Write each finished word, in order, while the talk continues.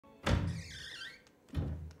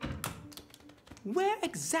Where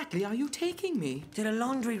exactly are you taking me? To the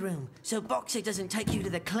laundry room, so Boxer doesn't take you to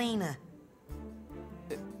the cleaner.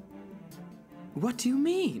 What do you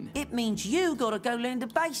mean? It means you gotta go learn the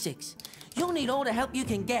basics. You'll need all the help you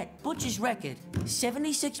can get. Butcher's record,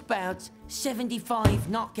 76 bouts, 75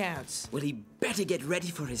 knockouts. Well, he better get ready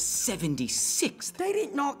for his 76th. They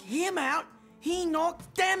didn't knock him out, he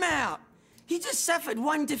knocked them out. He just suffered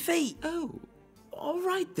one defeat. Oh, all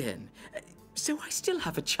right then. So I still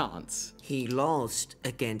have a chance. He lost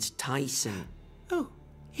against Tyson. Oh,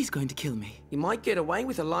 he's going to kill me. You might get away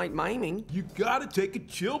with a light maiming. You gotta take a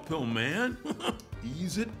chill pill, man.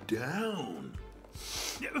 Ease it down.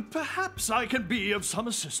 Perhaps I can be of some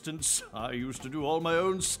assistance. I used to do all my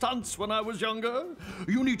own stunts when I was younger.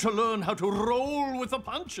 You need to learn how to roll with the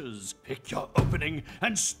punches, pick your opening,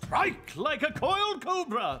 and strike like a coiled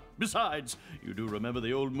cobra. Besides, you do remember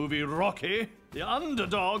the old movie Rocky? The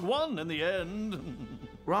underdog won in the end.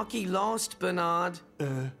 Rocky lost, Bernard.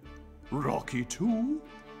 Rocky too?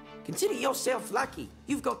 Consider yourself lucky.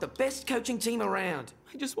 You've got the best coaching team around.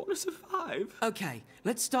 I just want to survive. Okay,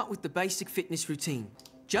 let's start with the basic fitness routine.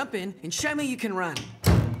 Jump in and show me you can run.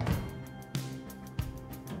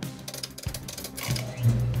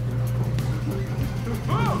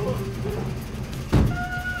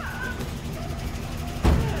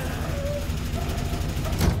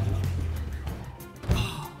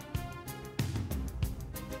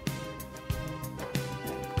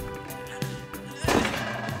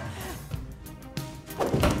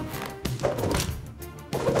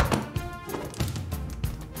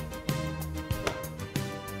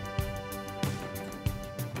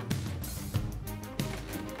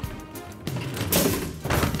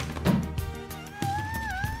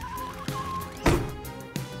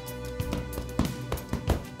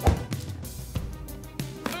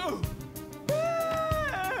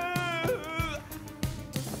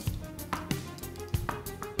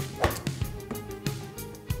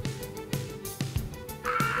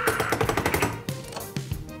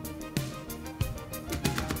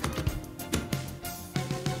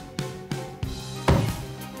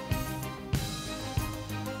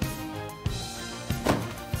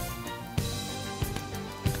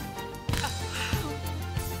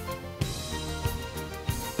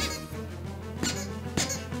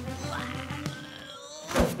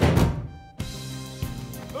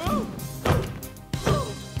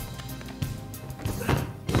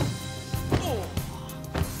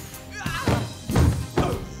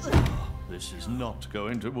 This is not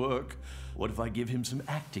going to work. What if I give him some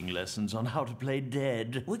acting lessons on how to play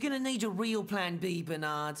dead? We're gonna need a real plan B,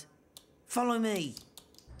 Bernard. Follow me.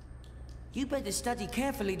 You better study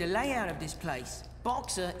carefully the layout of this place.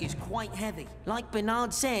 Boxer is quite heavy. Like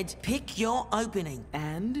Bernard said, pick your opening.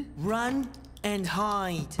 And? Run and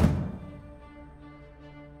hide.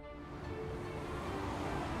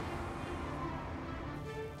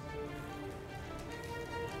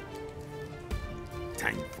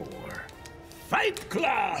 Time for Fight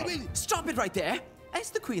Club! Wait, stop it right there. As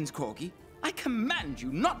the Queen's Corgi, I command you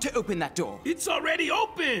not to open that door. It's already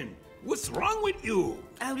open! What's wrong with you?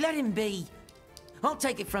 Oh, let him be. I'll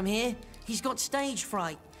take it from here. He's got stage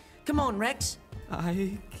fright. Come on, Rex.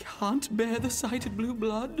 I can't bear the sight of blue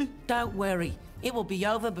blood. Don't worry. It will be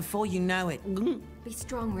over before you know it. Be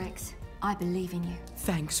strong, Rex. I believe in you.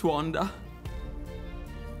 Thanks, Wanda.